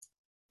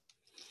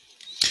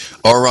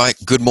All right.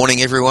 Good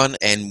morning, everyone,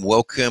 and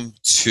welcome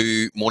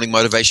to Morning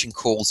Motivation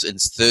Calls.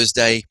 It's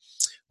Thursday.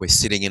 We're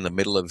sitting in the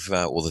middle of,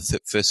 the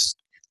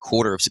first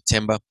quarter of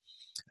September.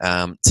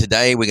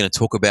 Today, we're going to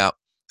talk about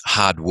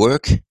hard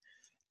work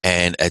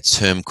and a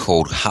term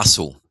called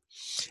hustle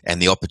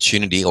and the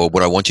opportunity, or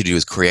what I want you to do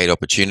is create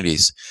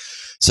opportunities.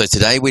 So,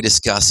 today, we're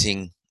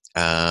discussing,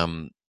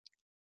 and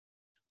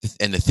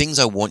the things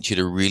I want you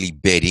to really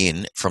bed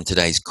in from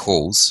today's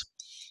calls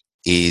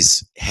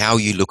is how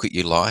you look at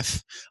your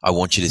life. I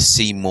want you to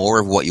see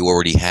more of what you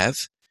already have.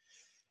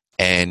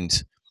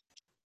 And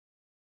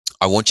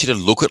I want you to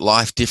look at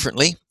life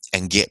differently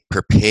and get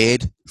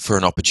prepared for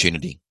an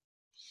opportunity.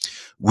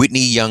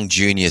 Whitney Young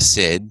Jr.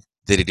 said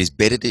that it is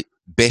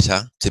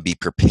better to be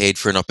prepared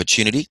for an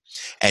opportunity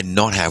and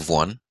not have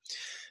one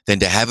than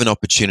to have an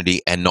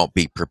opportunity and not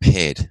be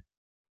prepared.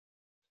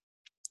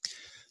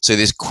 So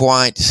there's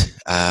quite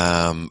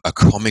a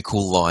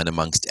comical line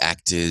amongst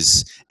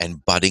actors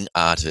and budding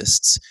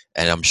artists,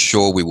 and I'm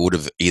sure we would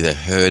have either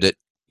heard it,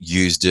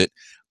 used it,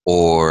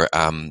 or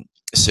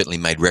certainly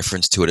made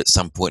reference to it at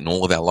some point in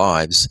all of our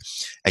lives.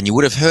 And you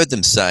would have heard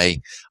them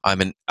say, I'm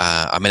an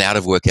out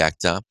of work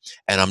actor,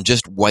 and I'm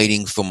just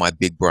waiting for my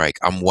big break.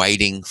 I'm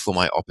waiting for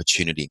my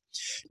opportunity.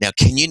 Now,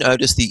 can you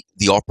notice the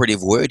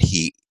operative word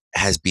here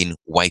has been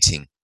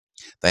waiting?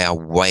 They are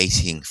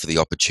waiting for the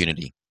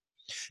opportunity.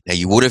 Now,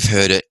 you would have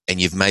heard it,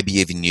 and you've maybe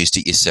even used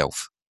it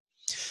yourself.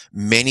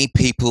 Many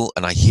people,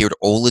 and I hear it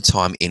all the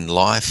time in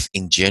life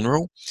in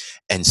general,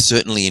 and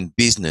certainly in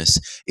business,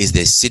 is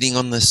they're sitting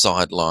on the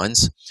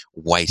sidelines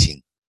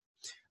waiting.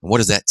 And what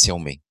does that tell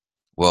me?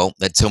 Well,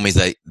 that tells me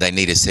they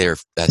need a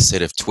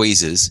set of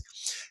tweezers,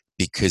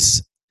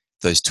 because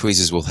those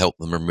tweezers will help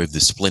them remove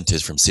the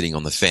splinters from sitting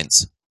on the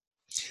fence.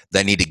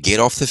 They need to get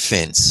off the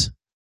fence,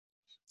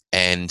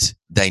 and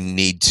they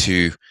need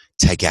to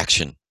take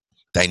action.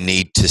 They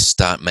need to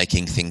start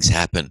making things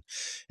happen.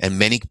 And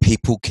many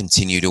people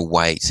continue to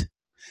wait,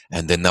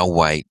 and then they'll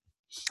wait,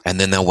 and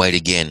then they'll wait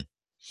again.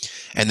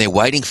 And they're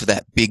waiting for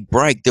that big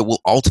break that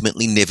will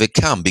ultimately never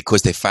come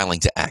because they're failing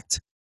to act.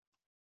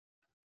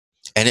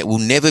 And it will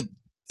never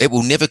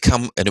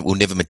come, and it will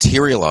never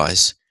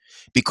materialize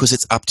because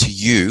it's up to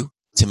you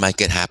to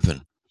make it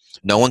happen.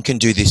 No one can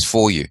do this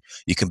for you.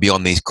 You can be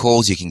on these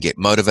calls, you can get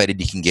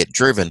motivated, you can get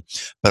driven,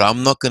 but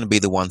I'm not going to be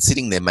the one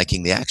sitting there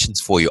making the actions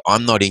for you.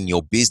 I'm not in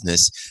your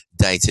business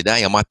day to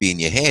day. I might be in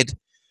your head,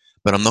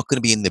 but I'm not going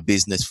to be in the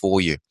business for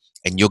you.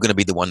 And you're going to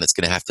be the one that's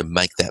going to have to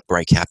make that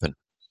break happen.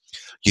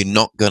 You're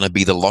not going to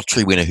be the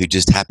lottery winner who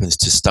just happens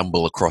to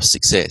stumble across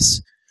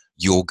success.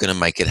 You're going to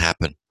make it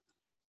happen.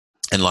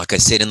 And like I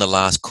said in the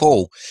last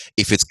call,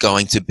 if it's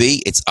going to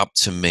be, it's up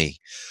to me.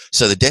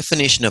 So the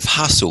definition of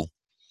hustle,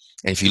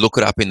 and if you look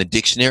it up in the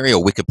dictionary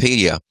or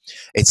Wikipedia,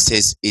 it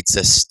says it's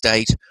a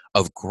state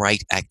of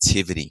great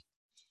activity.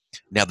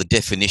 Now, the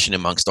definition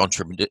amongst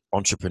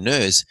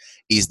entrepreneurs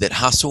is that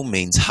hustle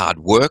means hard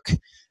work.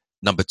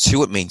 Number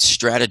two, it means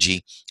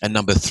strategy. And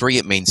number three,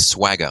 it means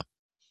swagger.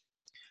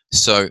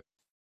 So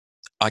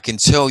I can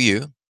tell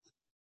you,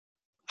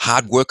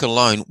 hard work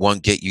alone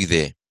won't get you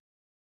there.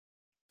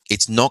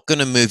 It's not going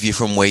to move you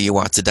from where you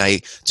are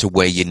today to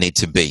where you need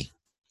to be.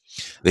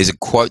 There's a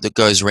quote that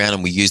goes around,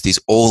 and we use this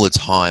all the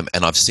time,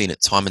 and I've seen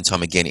it time and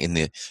time again in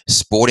the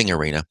sporting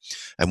arena.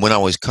 And when I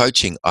was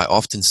coaching, I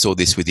often saw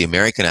this with the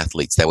American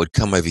athletes. They would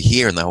come over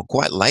here, and they were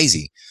quite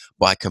lazy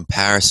by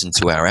comparison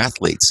to our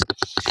athletes.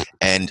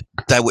 And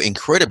they were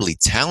incredibly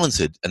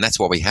talented, and that's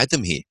why we had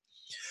them here.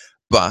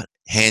 But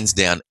hands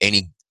down,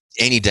 any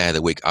day of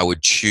the week, I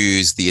would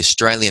choose the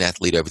Australian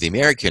athlete over the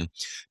American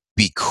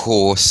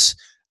because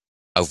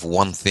of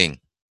one thing.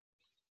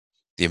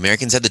 The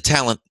Americans had the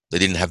talent, they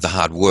didn't have the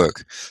hard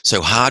work.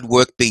 So hard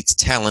work beats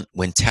talent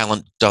when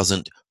talent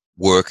doesn't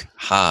work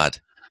hard.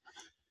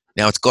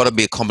 Now, it's got to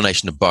be a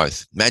combination of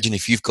both. Imagine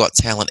if you've got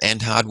talent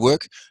and hard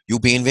work, you'll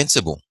be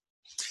invincible.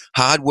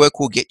 Hard work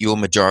will get you a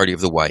majority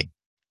of the way.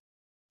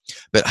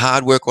 But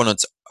hard work on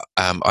its,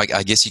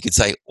 I guess you could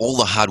say all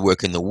the hard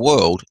work in the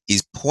world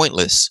is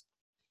pointless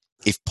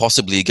if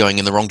possibly you're going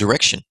in the wrong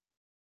direction.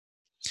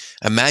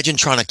 Imagine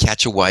trying to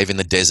catch a wave in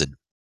the desert.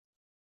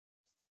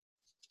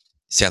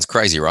 Sounds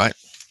crazy, right?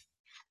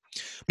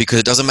 Because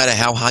it doesn't matter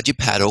how hard you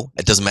paddle,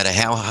 it doesn't matter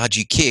how hard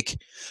you kick,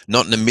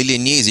 not in a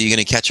million years are you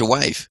going to catch a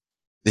wave.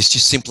 There's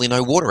just simply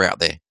no water out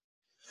there,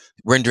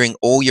 rendering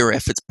all your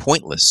efforts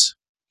pointless.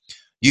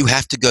 You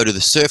have to go to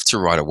the surf to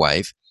ride a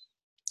wave,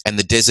 and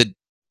the desert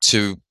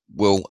to,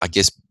 well, I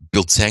guess,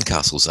 build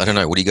sandcastles. I don't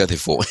know. What do you go there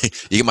for?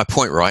 You get my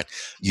point, right?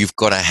 You've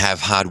got to have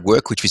hard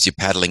work, which is your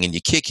paddling and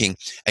your kicking,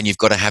 and you've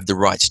got to have the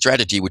right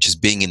strategy, which is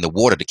being in the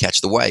water to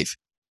catch the wave.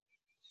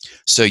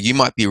 So you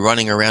might be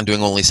running around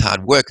doing all this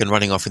hard work and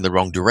running off in the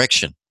wrong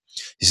direction.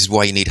 This is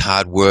why you need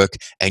hard work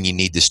and you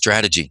need the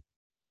strategy.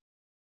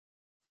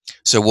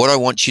 So what I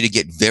want you to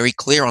get very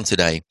clear on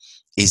today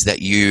is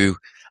that you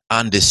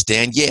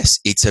understand, yes,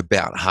 it's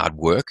about hard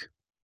work.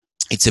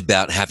 It's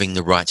about having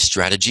the right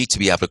strategy to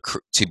be able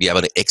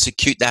to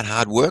execute that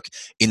hard work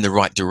in the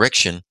right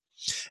direction.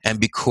 And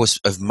because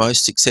of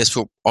most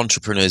successful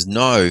entrepreneurs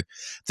know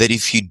that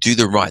if you do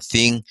the right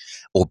thing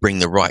or bring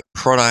the right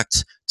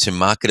product to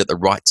market at the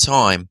right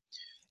time,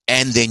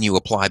 and then you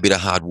apply a bit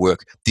of hard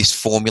work, this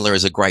formula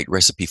is a great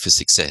recipe for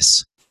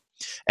success.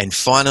 And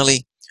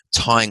finally,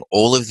 tying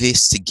all of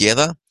this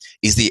together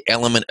is the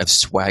element of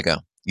swagger.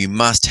 You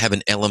must have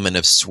an element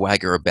of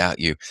swagger about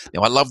you.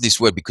 Now, I love this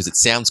word because it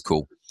sounds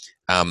cool.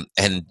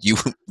 And you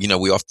know,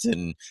 we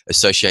often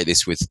associate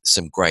this with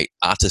some great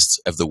artists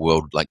of the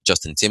world, like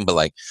Justin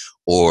Timberlake,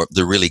 or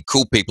the really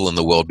cool people in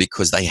the world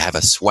because they have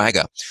a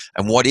swagger.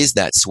 And what is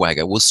that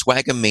swagger? Well,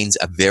 swagger means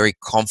a very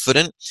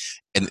confident,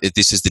 and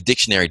this is the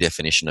dictionary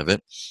definition of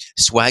it.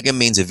 Swagger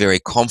means a very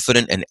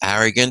confident and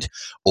arrogant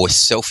or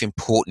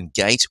self-important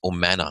gait or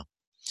manner.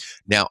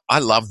 Now, I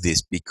love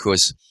this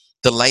because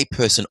the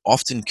layperson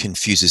often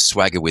confuses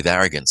swagger with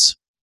arrogance.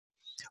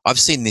 I've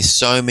seen this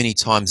so many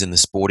times in the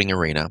sporting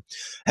arena.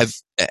 Have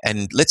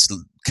and let's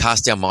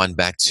cast our mind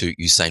back to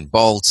Usain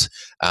Bolt,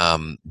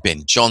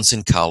 Ben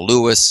Johnson, Carl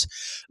Lewis.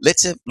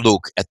 Let's have a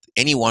look at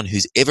anyone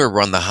who's ever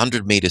run the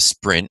 100-meter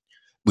sprint,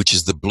 which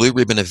is the blue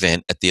ribbon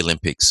event at the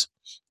Olympics.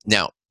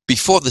 Now,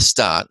 before the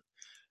start,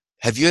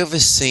 have you ever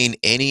seen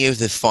any of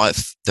the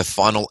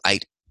final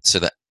eight, so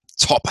the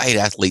top eight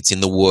athletes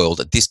in the world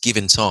at this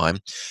given time?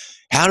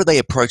 How do they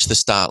approach the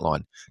start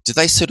line? Do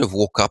they sort of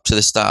walk up to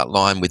the start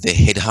line with their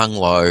head hung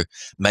low,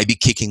 maybe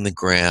kicking the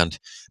ground,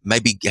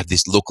 maybe have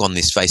this look on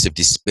this face of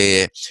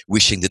despair,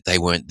 wishing that they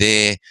weren't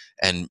there,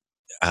 and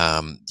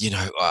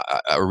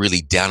are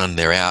really down on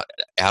their out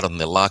on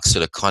their luck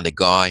sort of kind of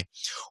guy?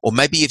 Or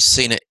maybe you've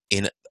seen it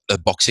in a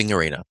boxing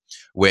arena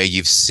where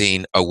you've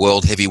seen a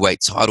world heavyweight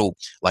title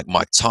like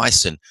Mike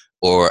Tyson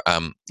or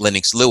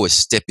Lennox Lewis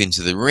step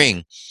into the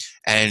ring.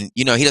 And,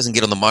 you know, he doesn't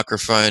get on the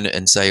microphone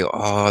and say,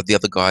 oh, the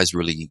other guy's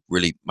really,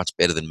 really much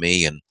better than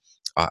me. And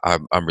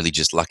I'm really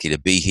just lucky to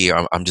be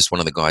here. I'm just one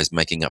of the guys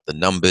making up the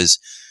numbers.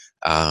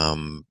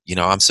 I'm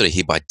sort of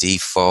here by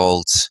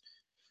default.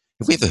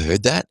 Have we ever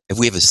heard that? Have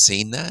we ever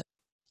seen that?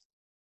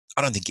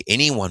 I don't think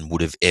anyone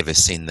would have ever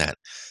seen that.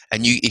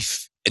 And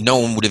if no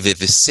one would have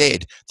ever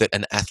said that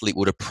an athlete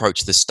would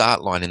approach the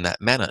start line in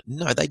that manner.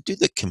 No, they do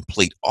the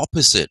complete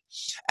opposite.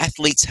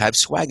 Athletes have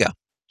swagger.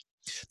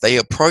 They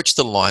approach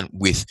the line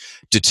with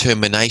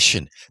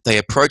determination. They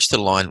approach the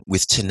line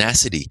with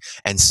tenacity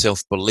and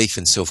self-belief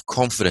and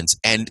self-confidence,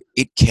 and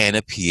it can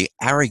appear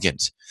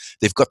arrogant.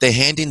 They've got their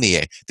hand in the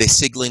air. They're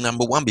signaling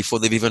number one before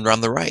they've even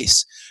run the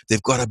race.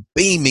 They've got a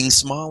beaming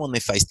smile on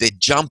their face. They're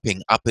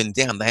jumping up and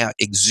down. They are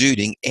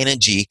exuding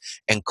energy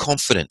and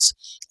confidence.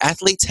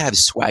 Athletes have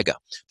swagger.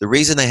 The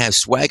reason they have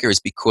swagger is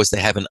because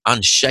they have an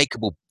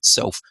unshakable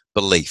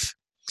self-belief.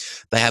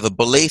 They have a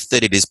belief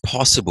that it is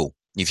possible.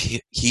 You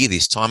hear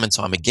this time and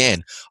time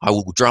again. I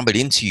will drum it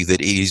into you that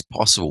it is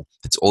possible.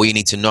 That's all you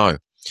need to know.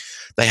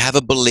 They have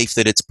a belief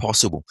that it's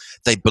possible.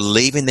 They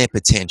believe in their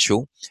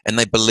potential and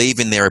they believe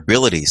in their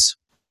abilities.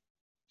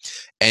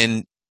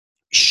 And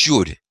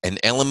should an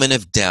element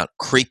of doubt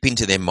creep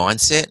into their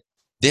mindset,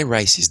 their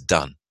race is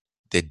done.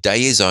 Their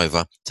day is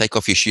over. Take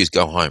off your shoes,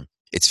 go home.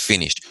 It's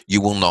finished.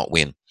 You will not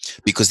win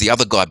because the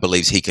other guy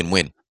believes he can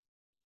win.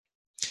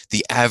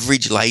 The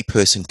average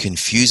layperson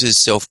confuses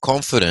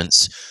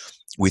self-confidence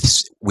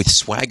with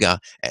swagger,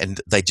 and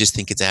they just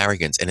think it's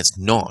arrogance, and it's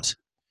not.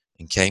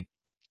 Okay.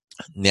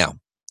 Now,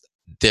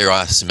 there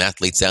are some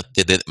athletes out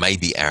there that may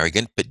be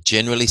arrogant, but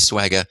generally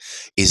swagger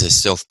is a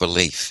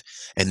self-belief,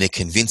 and they're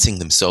convincing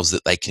themselves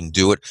that they can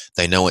do it.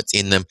 They know it's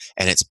in them,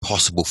 and it's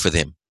possible for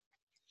them.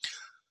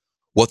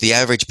 What the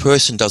average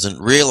person doesn't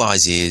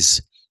realize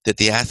is that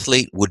the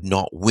athlete would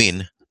not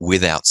win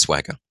without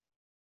swagger.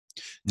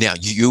 Now,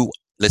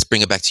 let's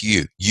bring it back to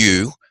you.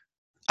 You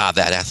are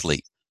that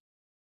athlete.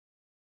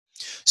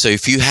 So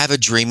if you have a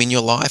dream in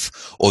your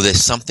life or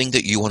there's something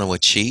that you want to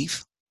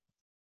achieve,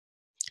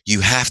 you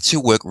have to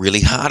work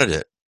really hard at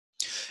it.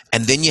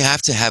 And then you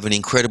have to have an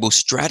incredible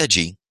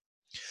strategy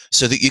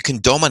so that you can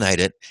dominate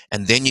it,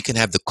 and then you can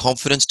have the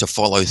confidence to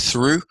follow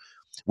through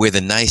where the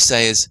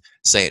naysayers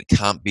say it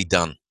can't be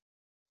done.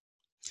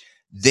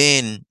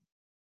 Then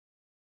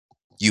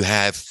you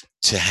have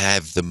to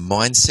have the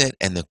mindset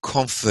and the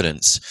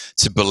confidence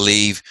to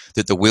believe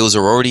that the wheels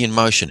are already in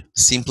motion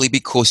simply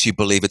because you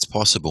believe it's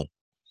possible.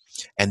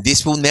 And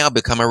this will now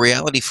become a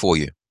reality for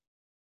you.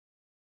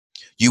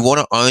 You want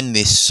to own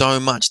this so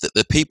much that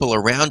the people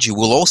around you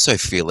will also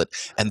feel it,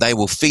 and they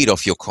will feed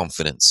off your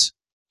confidence.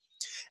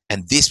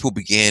 And this will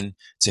begin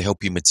to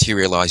help you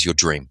materialize your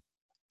dream.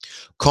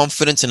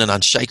 Confidence and an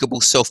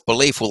unshakable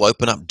self-belief will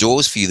open up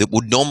doors for you that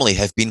would normally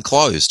have been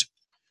closed.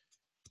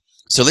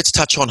 So let's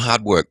touch on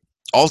hard work.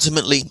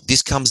 Ultimately,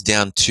 this comes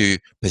down to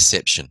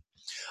perception.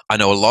 I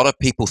know a lot of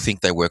people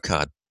think they work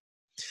hard.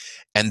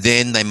 And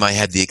then they may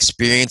have the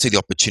experience or the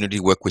opportunity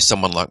to work with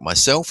someone like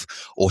myself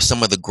or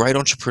some of the great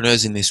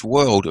entrepreneurs in this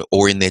world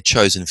or in their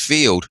chosen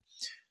field.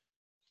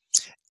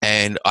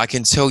 And I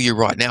can tell you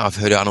right now, I've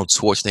heard Arnold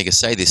Schwarzenegger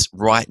say this,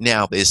 right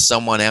now, there's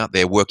someone out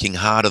there working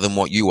harder than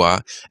what you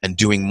are and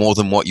doing more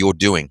than what you're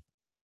doing.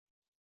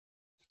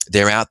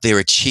 They're out there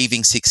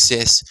achieving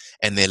success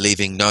and they're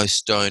leaving no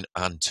stone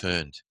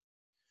unturned.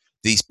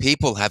 These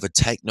people have a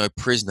take no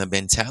prisoner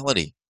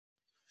mentality.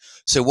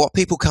 So what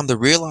people come to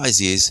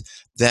realize is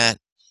that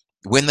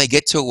when they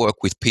get to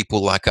work with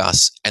people like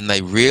us and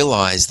they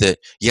realize that,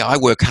 yeah, I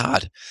work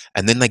hard,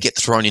 and then they get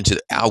thrown into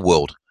our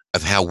world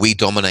of how we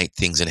dominate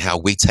things and how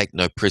we take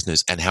no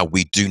prisoners and how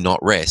we do not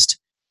rest.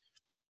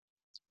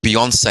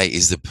 Beyonce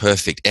is the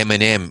perfect,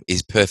 Eminem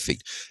is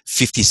perfect,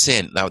 50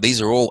 Cent. Now, these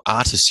are all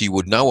artists you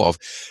would know of.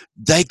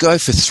 They go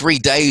for 3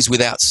 days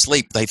without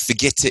sleep. They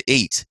forget to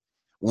eat.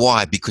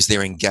 Why? Because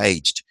they're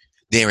engaged,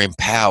 they're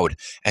empowered,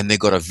 and they've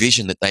got a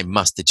vision that they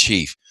must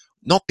achieve.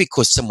 Not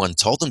because someone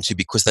told them to,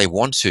 because they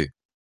want to.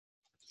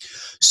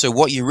 So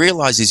what you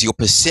realize is your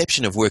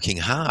perception of working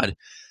hard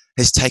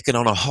has taken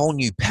on a whole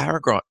new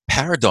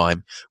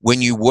paradigm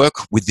when you work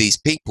with these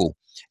people,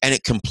 and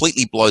it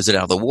completely blows it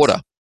out of the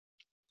water.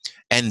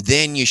 And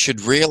then you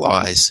should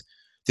realize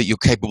that you're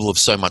capable of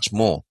so much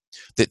more,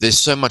 that there's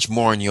so much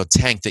more in your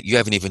tank that you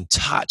haven't even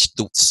touched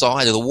the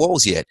side of the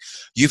walls yet.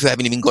 You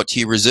haven't even got to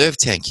your reserve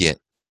tank yet.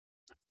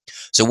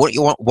 So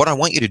what I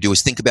want you to do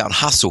is think about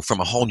hustle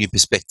from a whole new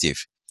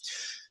perspective.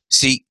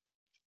 See,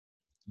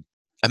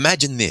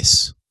 imagine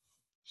this.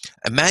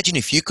 Imagine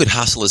if you could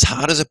hustle as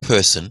hard as a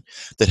person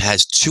that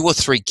has 2 or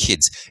 3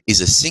 kids,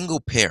 is a single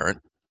parent,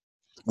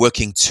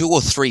 working 2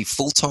 or 3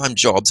 full-time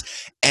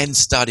jobs and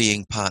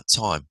studying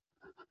part-time.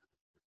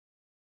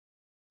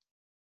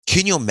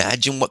 Can you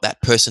imagine what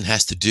that person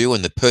has to do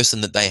and the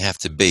person that they have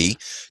to be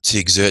to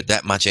exert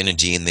that much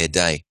energy in their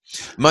day?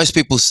 Most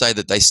people say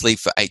that they sleep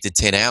for 8 to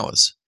 10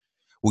 hours.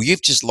 Well,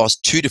 you've just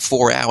lost 2 to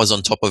 4 hours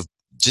on top of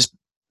just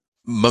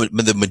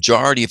the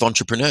majority of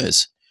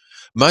entrepreneurs.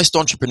 Most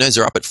entrepreneurs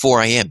are up at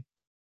 4 a.m.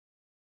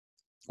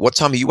 What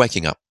time are you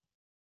waking up?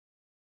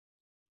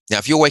 Now,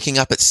 if you're waking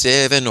up at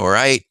 7 or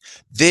 8,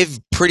 they've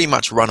pretty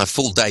much run a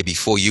full day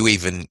before you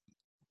even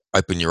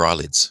open your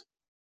eyelids.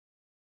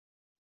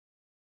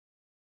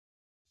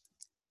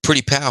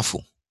 Pretty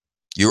powerful.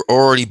 You're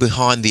already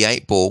behind the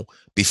 8 ball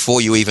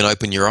before you even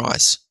open your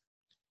eyes.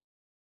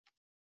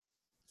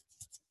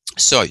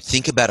 So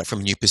think about it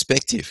from a new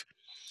perspective.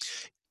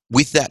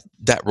 With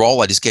that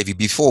role I just gave you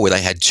before, where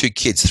they had 2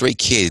 kids, 3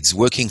 kids,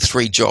 working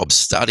 3 jobs,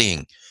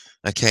 studying,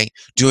 okay,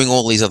 doing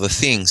all these other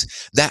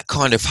things, that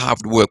kind of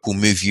hard work will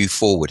move you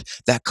forward.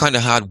 That kind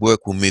of hard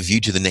work will move you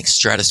to the next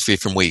stratosphere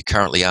from where you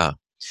currently are.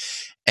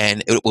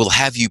 And it will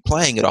have you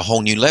playing at a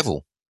whole new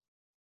level.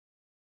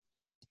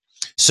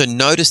 So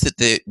notice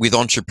that with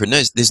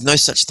entrepreneurs, there's no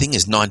such thing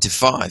as 9 to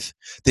 5.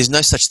 There's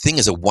no such thing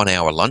as a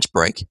 1-hour lunch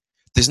break.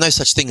 There's no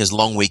such thing as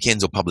long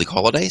weekends or public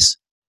holidays.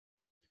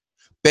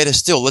 Better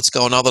still, let's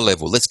go another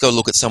level. Let's go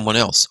look at someone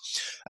else.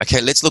 Okay,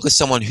 let's look at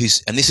someone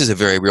and this is a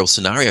very real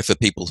scenario for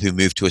people who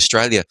moved to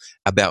Australia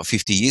about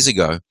 50 years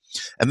ago.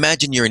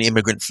 Imagine you're an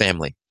immigrant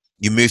family.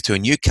 You move to a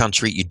new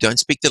country, you don't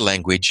speak the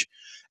language,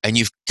 and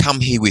you've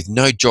come here with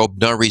no job,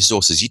 no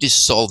resources. You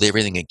just sold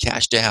everything and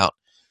cashed out,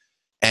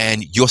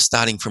 and you're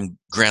starting from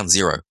ground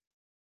zero,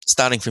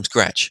 starting from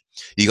scratch.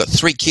 You got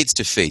 3 kids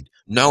to feed,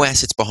 no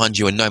assets behind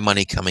you, and no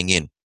money coming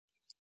in.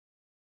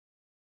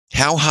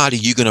 How hard are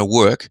you going to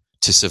work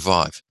to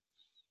survive?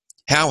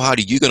 How hard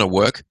are you going to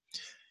work,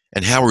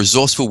 and how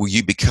resourceful will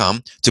you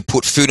become to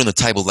put food on the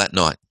table that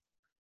night?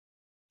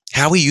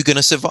 How are you going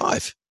to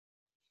survive?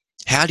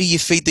 How do you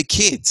feed the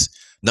kids?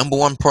 Number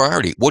one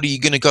priority. What are you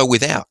going to go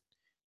without?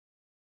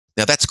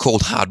 Now, that's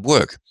called hard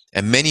work.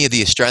 And many of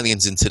the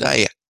Australians in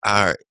today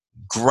are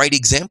great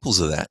examples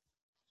of that.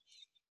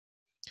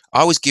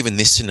 I was given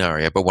this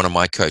scenario by one of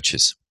my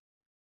coaches.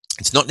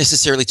 It's not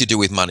necessarily to do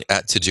with money,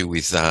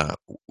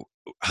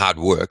 hard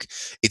work.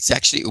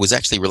 It was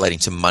actually relating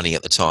to money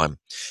at the time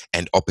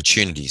and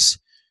opportunities,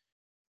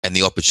 and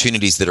the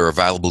opportunities that are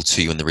available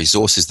to you and the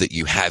resources that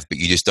you have, but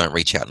you just don't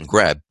reach out and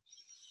grab.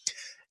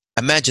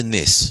 Imagine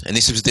this, and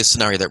this was the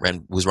scenario that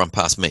was run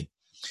past me.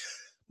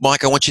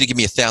 Mike, I want you to give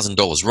me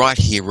 $1,000 right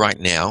here, right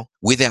now,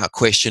 without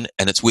question,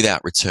 and it's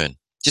without return.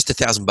 Just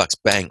 $1,000,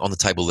 bang, on the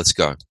table, let's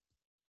go.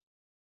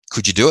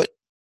 Could you do it?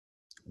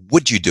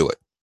 Would you do it?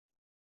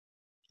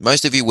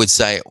 Most of you would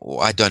say, oh,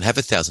 I don't have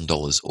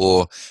 $1,000,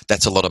 or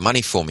that's a lot of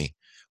money for me,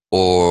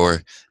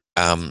 or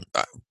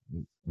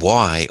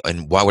why,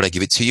 and why would I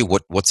give it to you?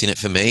 What's in it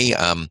for me?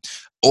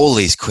 All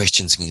these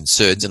questions and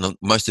concerns, and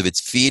most of it's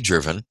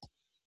fear-driven.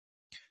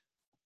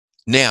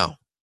 Now,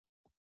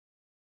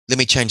 let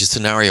me change the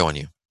scenario on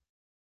you.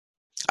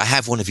 I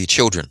have one of your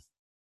children,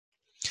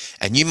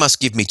 and you must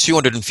give me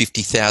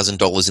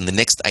 $250,000 in the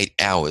next 8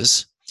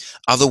 hours.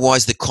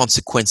 Otherwise, the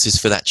consequences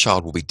for that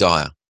child will be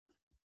dire.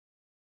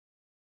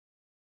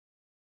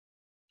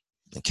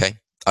 Okay,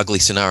 ugly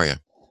scenario.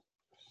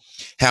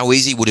 How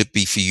easy would it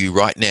be for you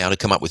right now to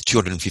come up with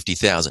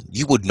 250,000?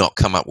 You would not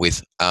come up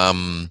with,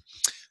 I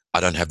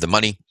don't have the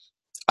money,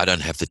 I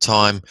don't have the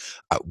time,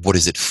 what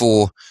is it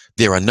for?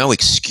 There are no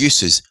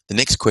excuses. The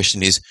next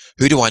question is,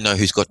 who do I know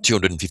who's got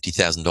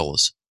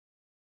 $250,000?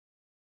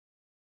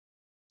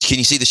 Can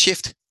you see the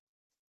shift?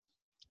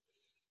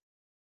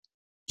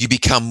 You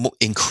become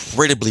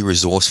incredibly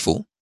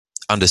resourceful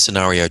under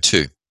scenario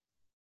 2.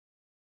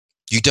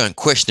 You don't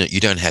question it. You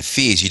don't have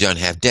fears. You don't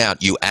have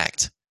doubt. You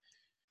act.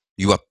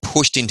 You are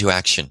pushed into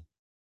action.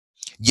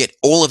 Yet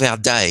all of our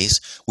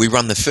days, we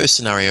run the first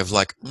scenario of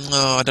like,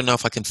 no, I don't know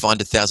if I can find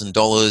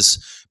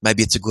 $1,000.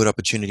 Maybe it's a good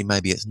opportunity.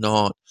 Maybe it's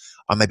not.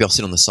 Or maybe I'll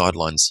sit on the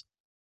sidelines.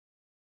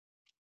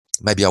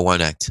 Maybe I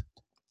won't act.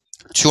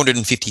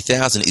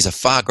 250,000 is a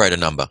far greater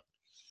number,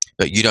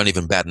 but you don't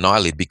even bat an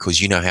eyelid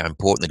because you know how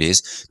important it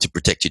is to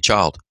protect your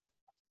child.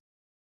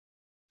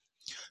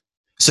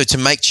 So to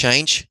make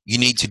change, you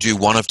need to do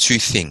one of two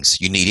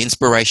things. You need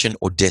inspiration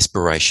or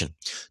desperation.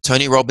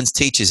 Tony Robbins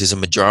teaches there's a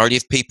majority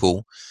of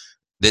people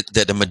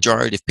that a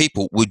majority of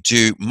people would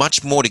do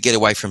much more to get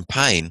away from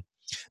pain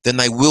than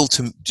they will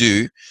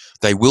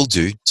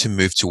do to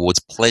move towards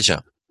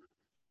pleasure.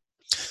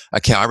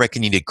 Okay, I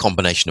reckon you need a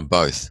combination of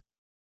both.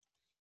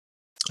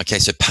 Okay,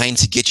 so pain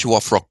to get you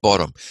off rock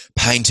bottom,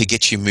 pain to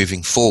get you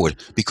moving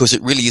forward, because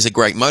it really is a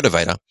great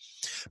motivator,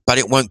 but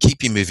it won't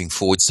keep you moving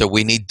forward. So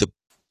we need the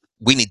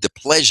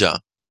pleasure.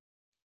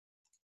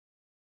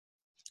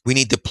 We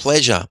need the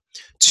pleasure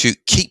to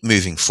keep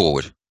moving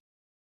forward.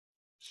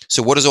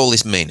 So what does all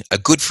this mean? A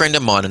good friend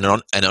of mine,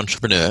 an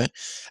entrepreneur,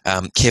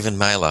 Kevin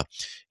Mailer,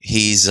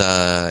 he's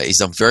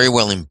done very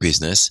well in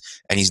business,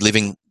 and he's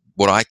living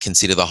what I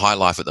consider the high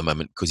life at the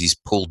moment because he's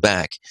pulled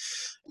back.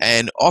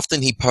 And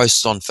often he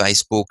posts on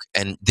Facebook,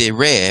 and they're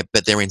rare,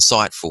 but they're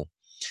insightful.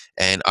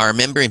 And I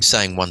remember him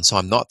saying one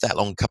time, not that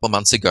long, a couple of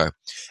months ago,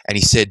 and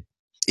he said,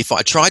 if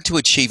I tried to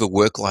achieve a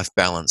work-life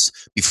balance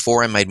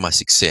before I made my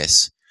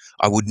success,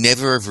 I would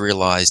never have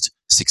realized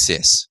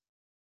success.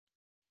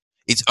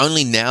 It's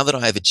only now that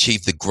I have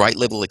achieved the great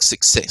level of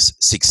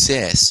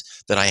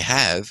success that I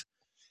have,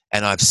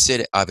 and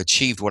I've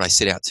achieved what I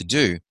set out to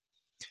do,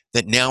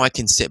 that now I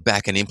can sit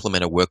back and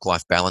implement a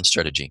work-life balance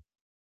strategy.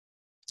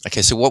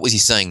 Okay, so what was he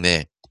saying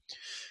there?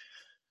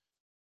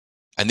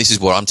 And this is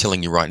what I'm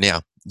telling you right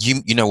now.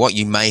 You know what?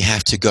 You may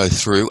have to go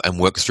through and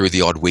work through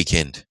the odd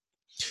weekend.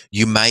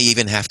 You may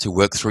even have to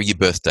work through your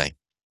birthday.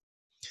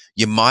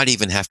 You might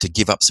even have to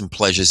give up some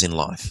pleasures in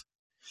life.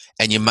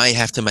 And you may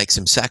have to make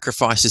some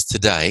sacrifices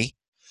today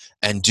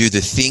and do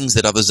the things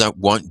that others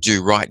won't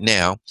do right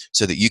now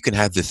so that you can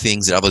have the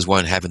things that others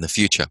won't have in the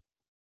future.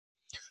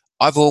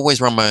 I've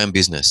always run my own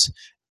business.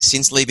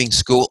 Since leaving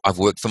school, I've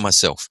worked for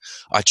myself.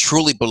 I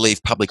truly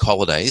believe public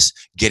holidays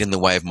get in the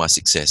way of my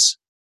success.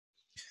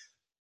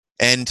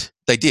 And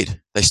they did.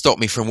 They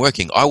stopped me from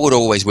working. I would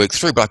always work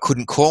through, but I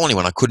couldn't call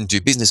anyone. I couldn't do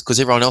business because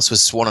everyone else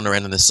was swanning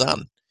around in the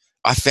sun.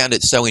 I found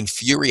it so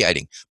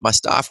infuriating. My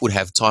staff would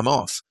have time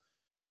off.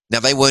 Now,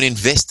 they weren't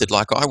invested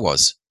like I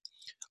was.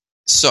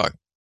 So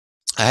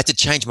I had to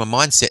change my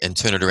mindset and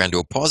turn it around to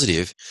a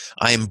positive.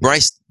 I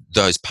embraced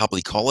those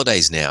public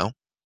holidays now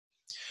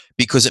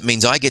because it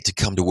means I get to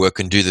come to work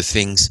and do the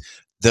things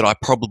that I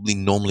probably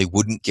normally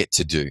wouldn't get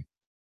to do.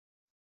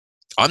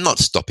 I'm not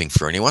stopping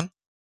for anyone.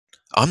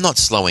 I'm not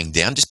slowing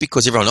down just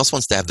because everyone else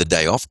wants to have the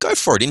day off. Go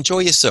for it. Enjoy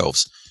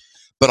yourselves.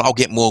 But I'll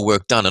get more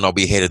work done and I'll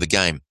be ahead of the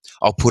game.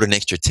 I'll put an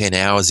extra 10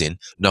 hours in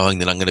knowing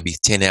that I'm going to be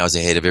 10 hours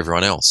ahead of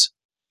everyone else.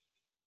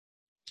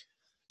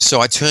 So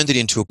I turned it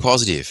into a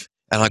positive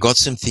and I got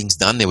some things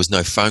done. There was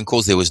no phone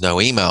calls. There was no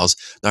emails.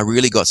 And I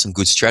really got some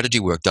good strategy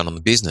work done on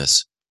the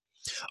business.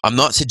 I'm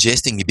not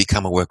suggesting you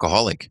become a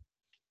workaholic.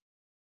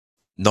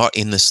 Not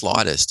in the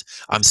slightest.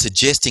 I'm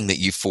suggesting that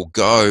you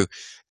forego,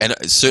 and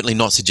certainly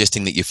not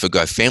suggesting that you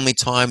forgo family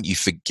time. You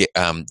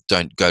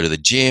don't go to the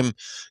gym.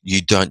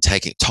 You don't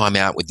take time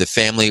out with the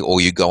family, or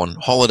you go on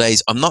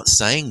holidays. I'm not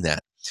saying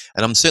that.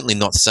 And I'm certainly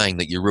not saying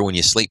that you ruin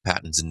your sleep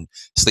patterns and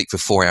sleep for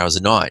 4 hours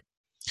a night.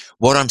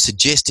 What I'm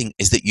suggesting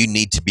is that you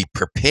need to be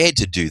prepared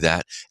to do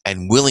that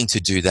and willing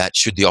to do that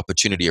should the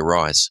opportunity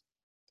arise.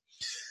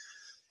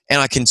 And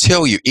I can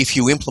tell you, if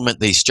you implement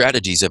these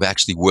strategies of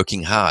actually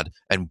working hard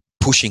and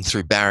pushing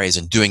through barriers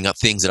and doing up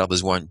things that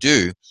others won't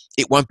do,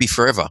 it won't be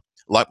forever.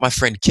 Like my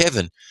friend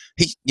Kevin,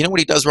 you know what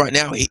he does right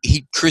now?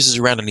 He cruises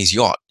around on his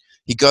yacht.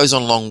 He goes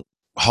on long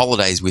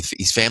holidays with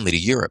his family to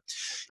Europe.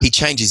 He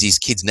changes his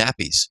kids'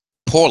 nappies,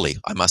 poorly,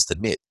 I must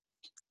admit.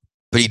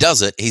 But he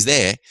does it, he's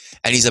there,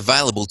 and he's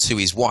available to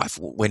his wife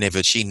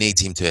whenever she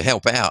needs him to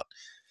help out.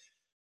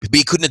 But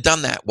he couldn't have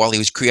done that while he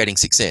was creating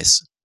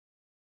success.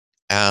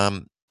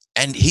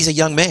 And he's a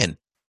young man.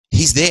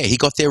 He's there. He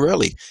got there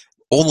early.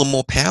 All the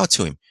more power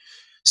to him.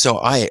 So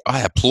I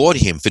applaud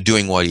him for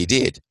doing what he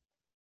did.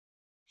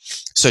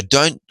 So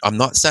I'm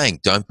not saying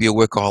don't be a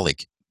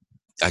workaholic.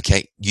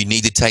 Okay, you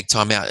need to take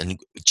time out and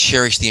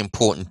cherish the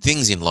important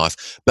things in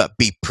life, but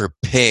be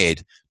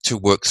prepared to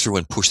work through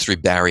and push through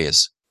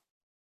barriers.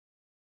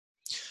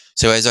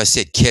 So as I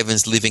said,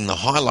 Kevin's living the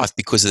high life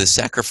because of the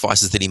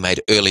sacrifices that he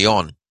made early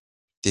on.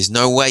 There's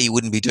no way he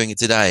wouldn't be doing it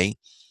today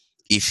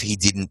if he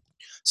didn't.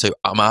 So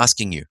I'm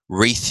asking you,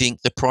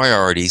 rethink the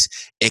priorities,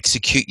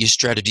 execute your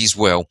strategies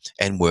well,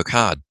 and work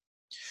hard.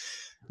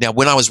 Now,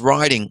 when I was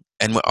riding,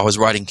 and I was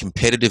riding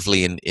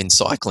competitively in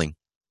cycling,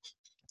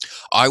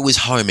 I was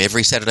home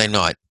every Saturday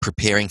night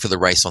preparing for the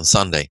race on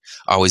Sunday.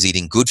 I was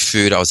eating good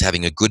food, I was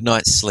having a good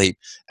night's sleep,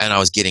 and I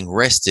was getting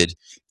rested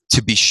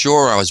to be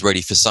sure I was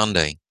ready for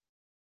Sunday.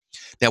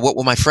 Now, what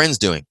were my friends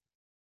doing?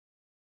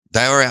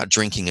 They were out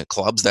drinking at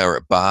clubs, they were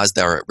at bars,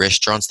 they were at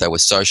restaurants, they were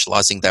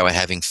socializing, they were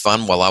having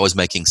fun while I was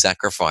making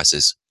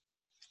sacrifices.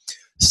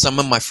 Some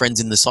of my friends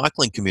in the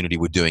cycling community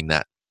were doing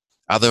that.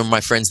 Other of my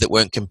friends that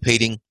weren't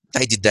competing,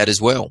 they did that as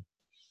well.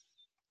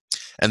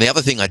 And the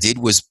other thing I did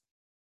was,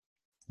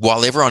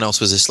 while everyone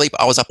else was asleep,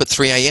 I was up at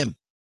 3 a.m.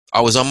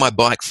 I was on my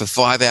bike for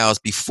 5 hours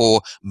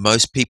before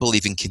most people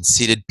even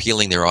considered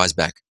peeling their eyes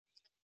back.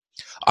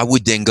 I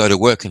would then go to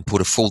work and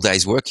put a full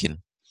day's work in.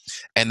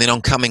 And then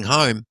on coming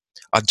home,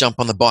 I'd jump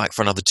on the bike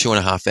for another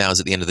 2.5 hours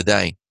at the end of the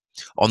day.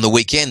 On the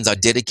weekends, I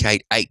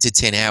dedicate 8 to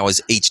 10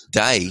 hours each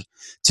day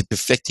to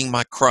perfecting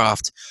my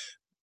craft,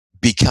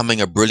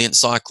 becoming a brilliant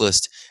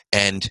cyclist,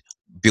 and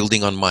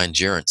building on my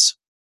endurance.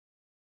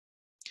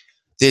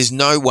 There's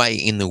no way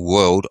in the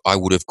world I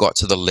would have got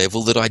to the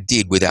level that I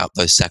did without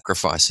those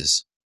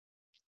sacrifices.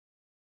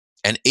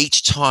 And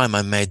each time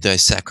I made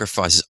those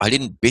sacrifices, I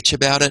didn't bitch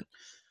about it.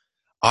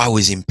 I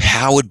was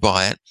empowered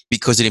by it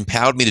because it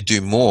empowered me to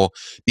do more,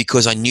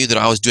 because I knew that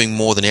I was doing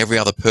more than every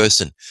other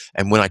person.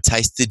 And when I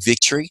tasted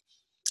victory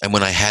and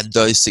when I had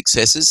those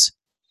successes,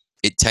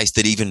 it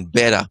tasted even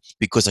better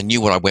because I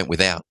knew what I went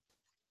without.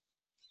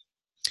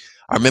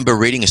 I remember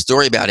reading a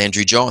story about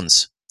Andrew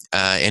Johns.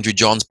 Andrew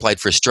Johns played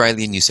for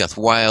Australia, New South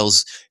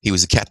Wales. He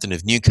was the captain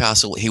of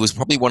Newcastle. He was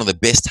probably one of the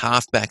best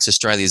halfbacks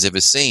Australia's ever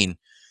seen.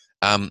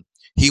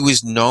 He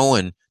was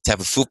known to have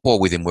a football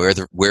with him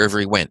wherever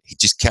he went. He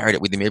just carried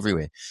it with him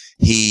everywhere.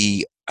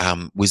 He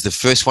was the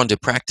first one to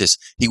practice.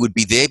 He would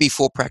be there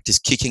before practice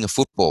kicking a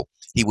football.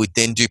 He would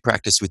then do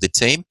practice with the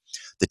team.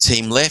 The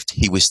team left.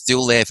 He was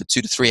still there for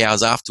 2 to 3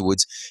 hours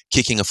afterwards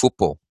kicking a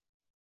football.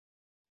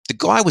 The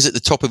guy was at the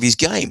top of his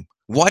game.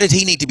 Why did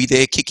he need to be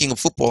there kicking a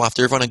football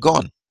after everyone had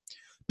gone?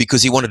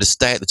 Because he wanted to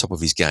stay at the top of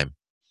his game.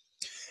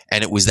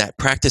 And it was that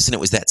practice and it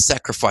was that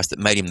sacrifice that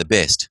made him the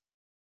best.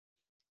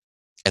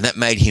 And that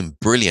made him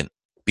brilliant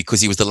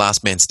because he was the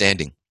last man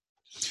standing.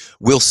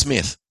 Will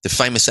Smith, the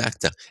famous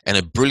actor and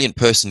a brilliant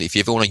person, if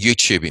you ever want to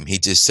YouTube him, he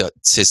just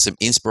says some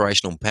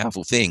inspirational and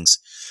powerful things.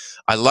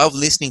 I love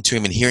listening to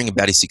him and hearing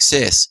about his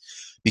success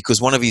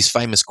because one of his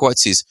famous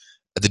quotes is,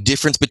 the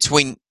difference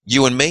between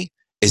you and me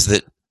is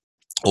that,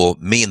 or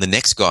me and the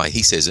next guy,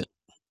 he says it,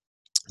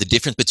 the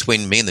difference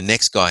between me and the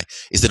next guy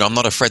is that I'm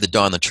not afraid to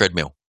die on the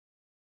treadmill.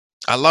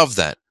 I love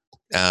that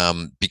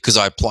because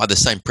I apply the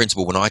same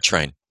principle when I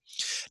train.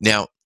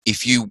 Now,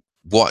 if you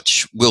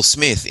watch Will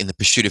Smith in The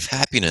Pursuit of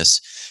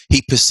Happiness,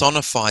 he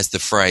personifies the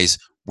phrase,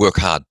 work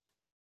hard.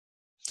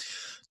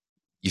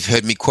 You've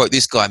heard me quote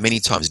this guy many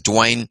times,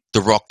 Dwayne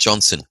 "The Rock"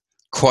 Johnson,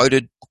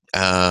 quoted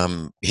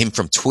him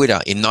from Twitter.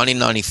 In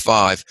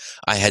 1995,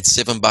 I had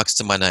 $7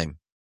 to my name.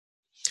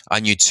 I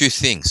knew two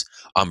things.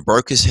 I'm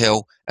broke as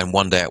hell, and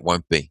one day it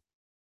won't be.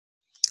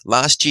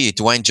 Last year,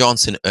 Dwayne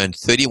Johnson earned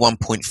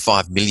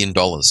 $31.5 million.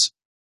 Now,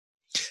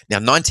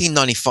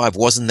 1995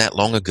 wasn't that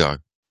long ago.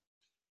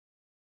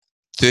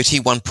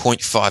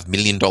 $31.5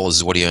 million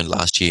is what he earned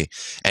last year.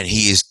 And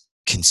he is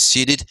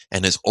considered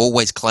and is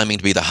always claiming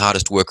to be the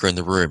hardest worker in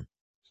the room.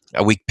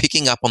 Are we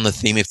picking up on the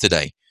theme of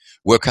today?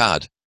 Work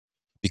hard,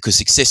 because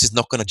success is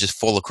not going to just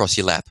fall across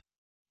your lap.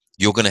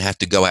 You're going to have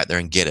to go out there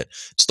and get it.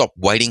 Stop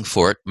waiting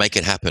for it. Make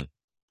it happen.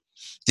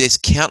 There's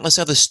countless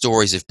other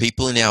stories of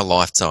people in our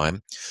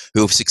lifetime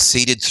who have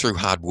succeeded through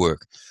hard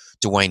work.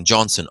 Dwayne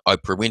Johnson,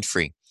 Oprah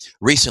Winfrey.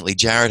 Recently,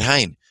 Jared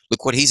Hayne.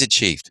 Look what he's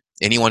achieved.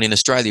 Anyone in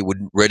Australia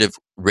would have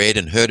read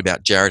and heard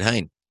about Jared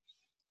Hayne.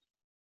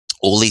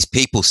 All these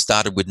people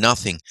started with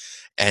nothing,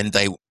 and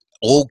they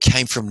all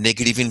came from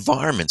negative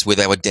environments where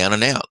they were down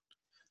and out.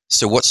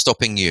 So what's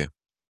stopping you?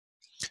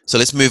 So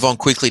let's move on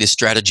quickly to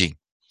strategy.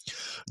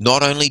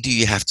 Not only do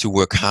you have to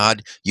work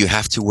hard, you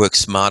have to work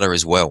smarter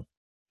as well.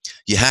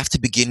 You have to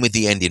begin with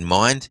the end in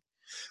mind.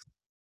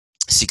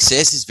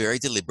 Success is very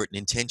deliberate and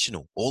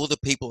intentional. All of the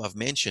people I've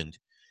mentioned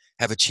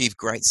have achieved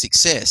great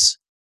success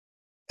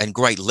and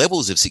great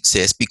levels of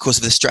success because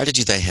of the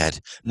strategy they had.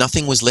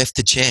 Nothing was left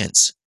to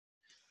chance.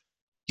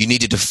 You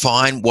need to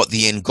define what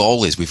the end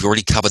goal is. We've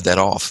already covered that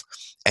off.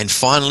 And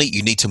finally,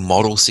 you need to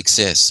model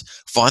success.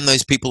 Find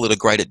those people that are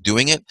great at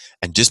doing it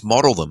and just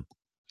model them.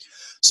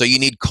 So you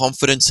need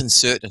confidence and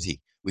certainty,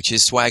 which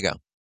is swagger.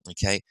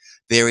 Okay.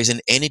 There is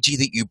an energy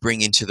that you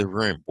bring into the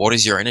room. What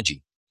is your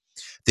energy?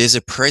 There's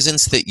a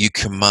presence that you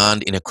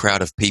command in a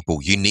crowd of people.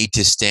 You need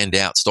to stand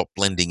out, stop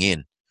blending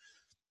in.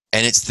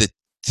 And it's the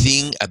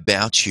thing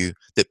about you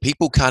that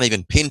people can't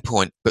even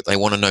pinpoint, but they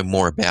want to know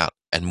more about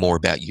and more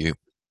about you.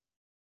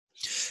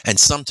 And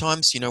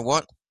sometimes, you know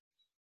what?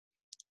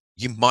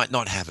 You might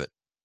not have it.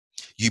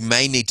 You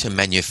may need to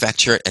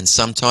manufacture it, and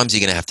sometimes you're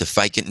going to have to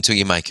fake it until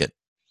you make it.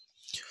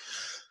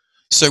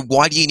 So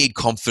why do you need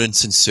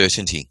confidence and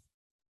certainty?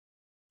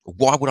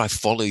 Why would I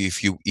follow you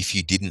if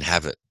you didn't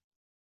have it?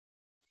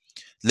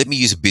 Let me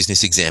use a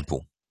business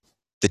example.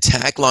 The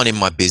tagline in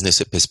my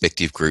business at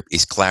Perspective Group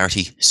is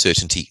clarity,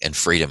 certainty, and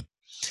freedom.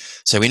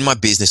 So in my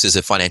business as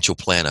a financial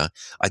planner,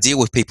 I deal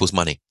with people's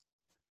money.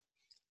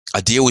 I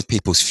deal with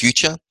people's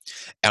future,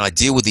 and I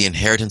deal with the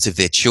inheritance of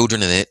their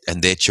children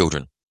and their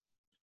children.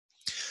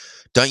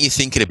 Don't you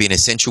think it'd be an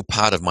essential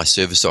part of my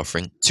service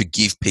offering to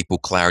give people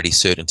clarity,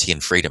 certainty,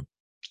 and freedom?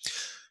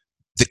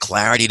 The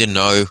clarity to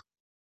know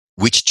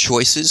which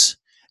choices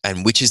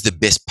and which is the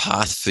best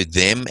path for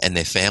them and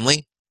their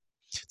family.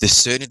 The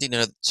certainty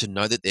to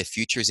know that their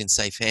future is in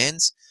safe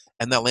hands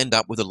and they'll end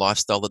up with a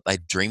lifestyle that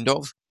they've dreamed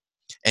of.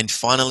 And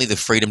finally, the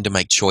freedom to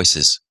make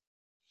choices.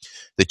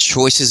 The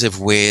choices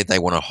of where they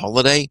want to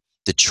holiday,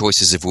 the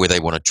choices of where they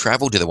want to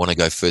travel. Do they want to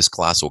go first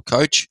class or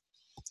coach?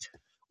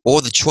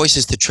 Or the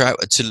choices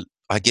to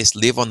I guess,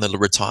 live on the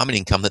retirement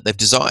income that they've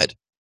desired.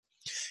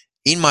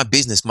 In my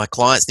business, my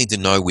clients need to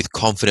know with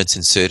confidence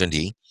and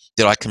certainty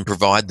that I can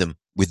provide them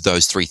with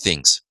those three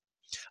things.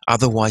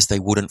 Otherwise, they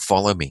wouldn't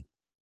follow me.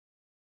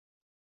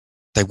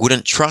 They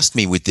wouldn't trust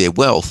me with their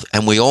wealth.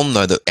 And we all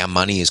know that our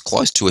money is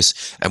close to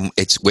us and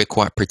we're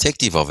quite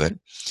protective of it,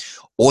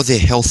 or their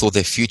health or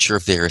their future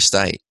of their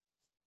estate.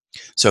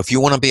 So if you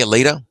want to be a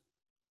leader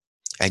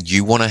and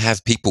you want to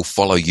have people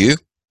follow you,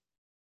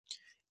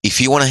 if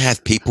you want to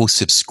have people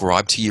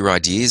subscribe to your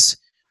ideas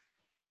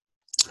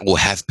or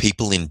have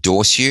people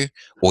endorse you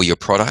or your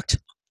product,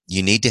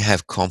 you need to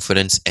have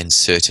confidence and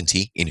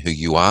certainty in who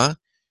you are,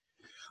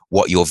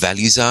 what your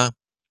values are,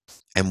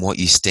 and what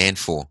you stand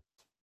for.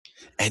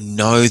 And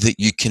know that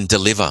you can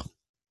deliver.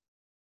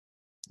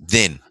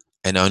 Then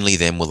and only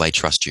then will they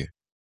trust you.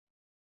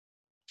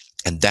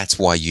 And that's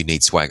why you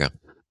need swagger.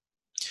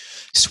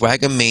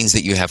 Swagger means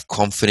that you have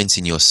confidence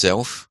in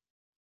yourself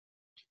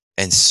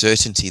and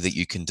certainty that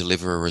you can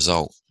deliver a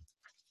result.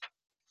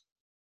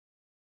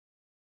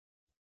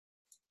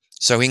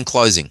 So in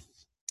closing,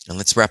 and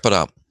let's wrap it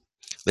up,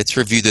 let's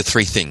review the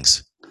three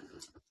things.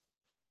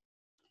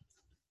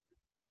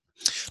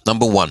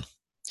 Number one,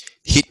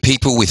 hit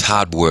people with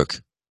hard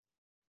work.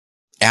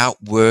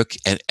 Outwork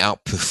and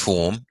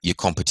outperform your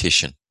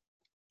competition.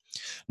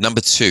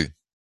 Number two,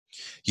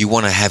 you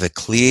want to have a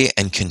clear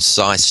and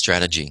concise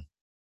strategy.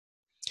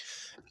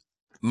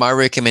 My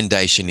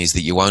recommendation is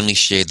that you only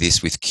share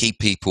this with key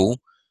people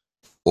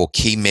or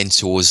key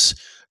mentors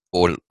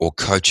or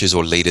coaches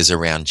or leaders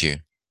around you.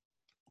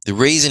 The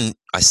reason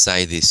I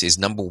say this is,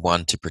 number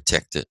one, to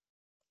protect it.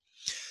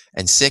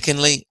 And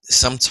secondly,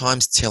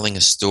 sometimes telling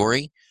a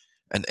story,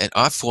 and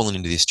I've fallen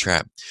into this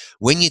trap.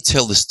 When you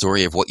tell the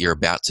story of what you're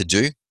about to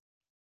do,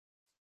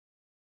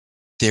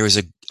 there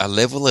is a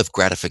level of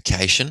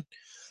gratification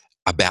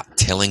about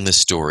telling the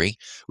story,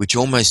 which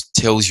almost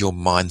tells your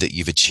mind that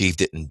you've achieved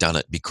it and done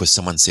it, because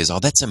someone says, "Oh,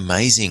 that's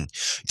amazing.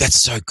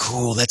 That's so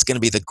cool. That's going to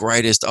be the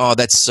greatest. Oh,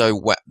 that's so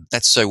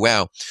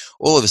wow."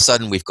 All of a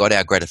sudden, we've got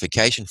our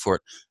gratification for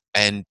it,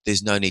 and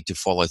there's no need to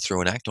follow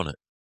through and act on it.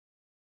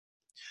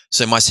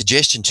 So my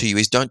suggestion to you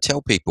is, don't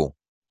tell people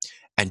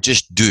and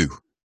just do.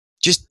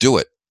 Just do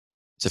it.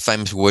 It's a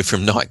famous word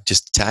from Nike,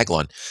 just a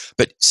tagline.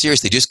 But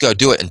seriously, just go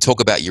do it and talk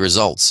about your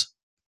results.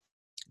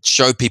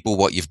 Show people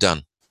what you've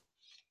done.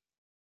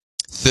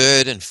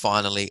 Third and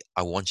finally,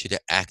 I want you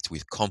to act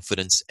with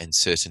confidence and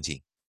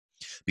certainty,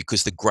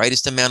 because the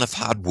greatest amount of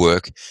hard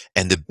work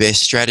and the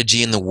best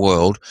strategy in the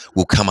world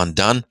will come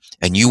undone,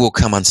 and you will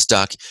come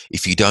unstuck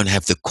if you don't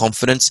have the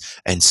confidence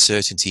and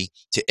certainty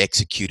to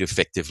execute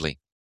effectively.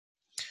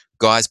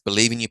 Guys,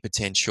 believe in your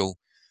potential.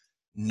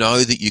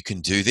 Know that you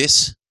can do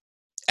this.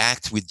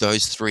 Act with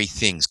those three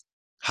things: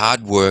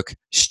 hard work,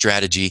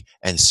 strategy,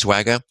 and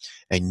swagger,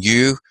 and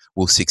you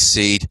will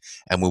succeed,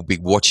 and we'll be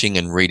watching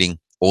and reading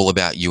all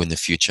about you in the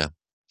future.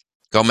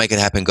 Go make it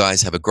happen,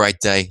 guys. Have a great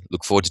day.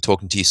 Look forward to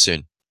talking to you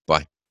soon.